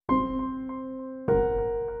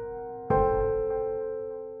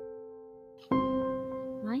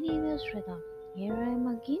Shraddha. Here I am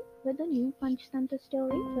again with a new Panchtantra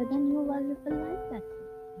story with a new valuable life lesson.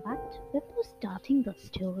 But before starting the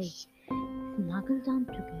story, snuggle down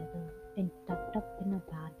together and tucked up in a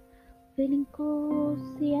bed, feeling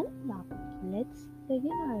cozy and loved. Let's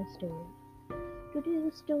begin our story. Today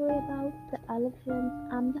is a story about the elephants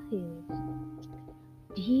and the hills.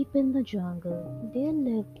 Deep in the jungle, there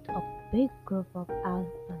lived a big group of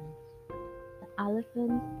elephants. The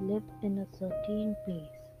elephants lived in a certain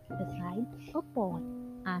place beside a pond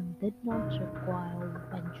and did not require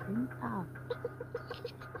venturing out.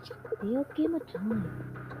 There came a time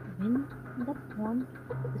when the pond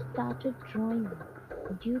started drying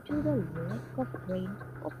up due to the lack of rain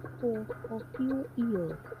for a few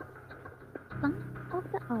years. Some of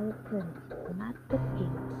the elephants met the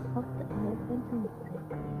king of the elephants and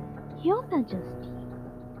said, "Your Majesty,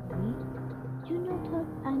 we do not have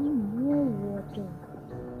any more water.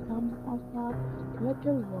 Some of our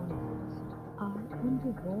little ones are on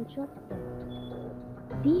the verge of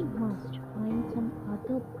death. We must find some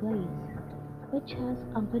other place which has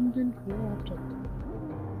abundant water."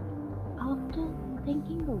 After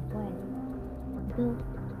thinking a while, the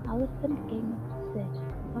Elephant King said,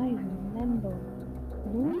 "I remember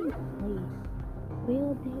knowing a place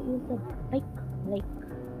where there is a big lake.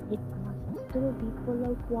 It must still be full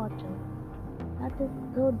of water. Let us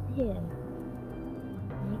go there."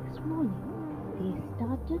 Next morning, they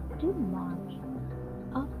started to march.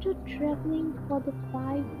 After traveling for the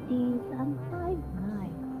 5 days and 5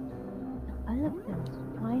 nights, the elephants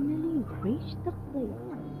finally reached the place.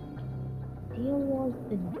 There was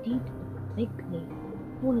indeed a big lake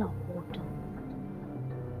full of water.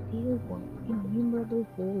 There were innumerable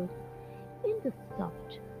holes in the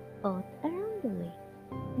soft earth around the lake,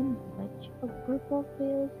 in which a group of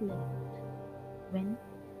whales lived. When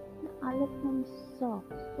the elephants saw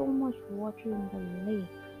so much water in the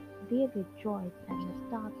lake, they rejoiced and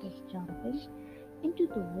started jumping into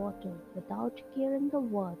the water without caring a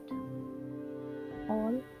word.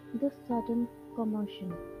 All the sudden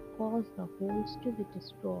commotion caused the holes to be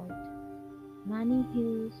destroyed. Many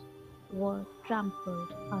hills were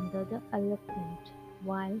trampled under the elephant,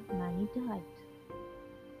 while many died.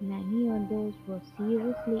 Many others were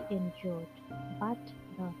seriously injured, but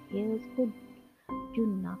the hills could do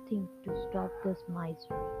nothing to stop this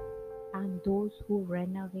misery, and those who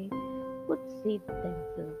ran away could save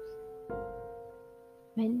themselves.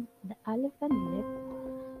 When the elephant left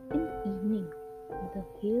in the evening, the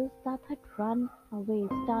hills that had run away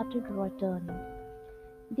started returning.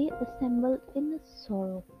 They assembled in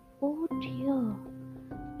sorrow. "Oh dear,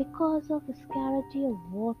 because of the scarcity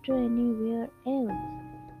of water anywhere else,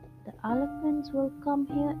 the elephants will come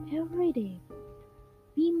here every day.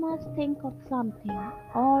 We must think of something,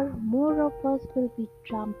 or more of us will be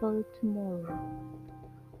trampled tomorrow.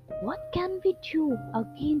 What can we do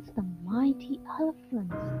against the mighty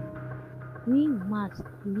elephants? We must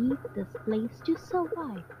leave this place to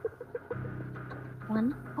survive."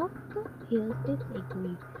 One of the hillsticks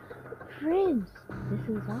agreed. "Friends, this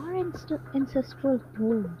is our ancestral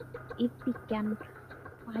home. If we can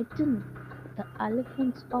frighten the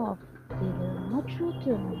elephants off, they will not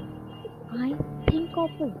return. I think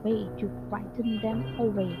of a way to frighten them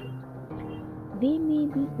away. They may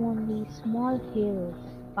be only small hills,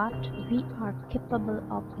 but we are capable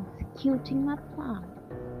of executing my plan."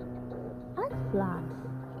 As planned,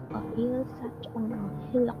 a hill sat on a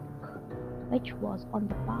hillock which was on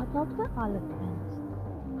the path of the elephants.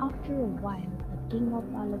 After a while, the king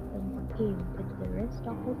of elephants came with the rest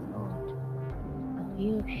of his herd. The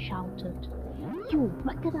hare shouted, "You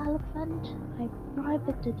wicked elephant! I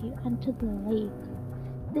prohibited you enter the lake.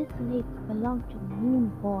 This lake belongs to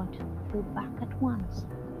Moon God. Go back at once."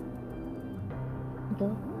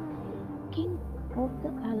 The king of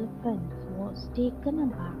the elephants was taken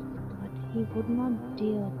aback, but he would not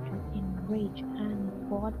dare to enrage any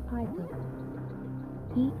god either.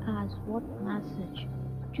 He asked what message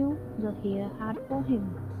to the hare had for him.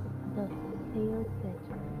 The hare said,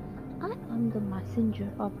 "I am the messenger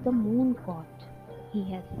of the moon god. He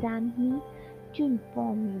has sent me to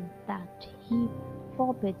inform you that he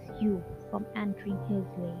forbids you from entering his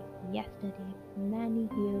lake. Yesterday, many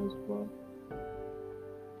hares were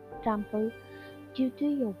trampled due to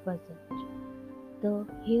your visit. The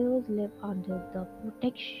hares live under the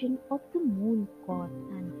protection of the moon god,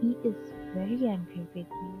 and he is very angry with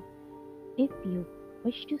you. If you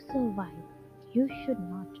wish to survive, you should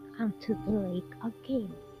not enter the lake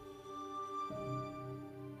again."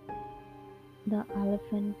 The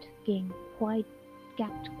elephant king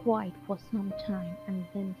kept quiet for some time and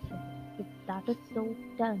then said, "If that is so,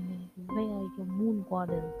 tell me where your moon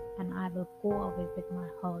god is, and I will go away with my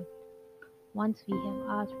herd." once we have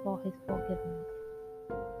asked for his forgiveness.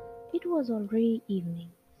 It was already evening,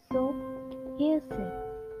 so here said,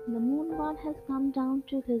 the moon god has come down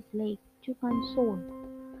to his lake to console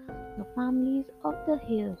the families of the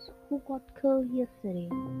hares who got killed yesterday.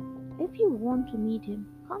 If you want to meet him,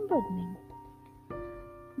 come with me.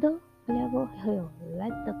 The clever hare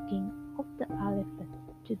led the king of the elephants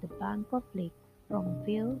to the bank of lake from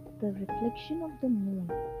where the reflection of the moon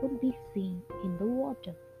could be seen in the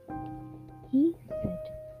water. He said,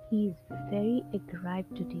 he is very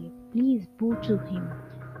aggrieved today. Please bow to him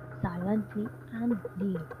silently and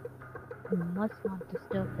leave. You must not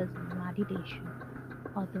disturb his meditation,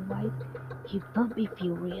 otherwise he will be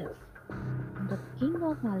furious. The king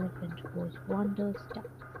of elephants was wonderstruck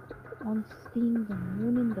on seeing the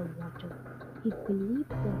moon in the water. He believed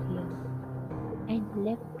the hare and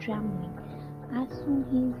left trembling as soon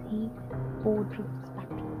as he bowed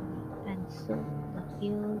respectfully, and so the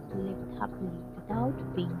hares lived happily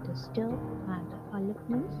without being disturbed by the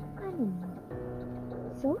elephants anymore.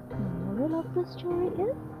 So, the moral of the story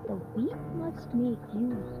is the weak must make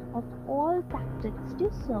use of all tactics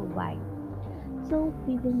to survive. So,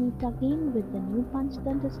 we will meet again with the new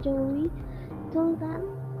Panchtantra story. Till then,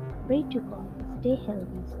 pray to God, stay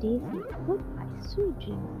healthy, stay safe, goodbye, sweet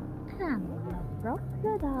dreams, and love from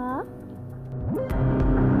Radha.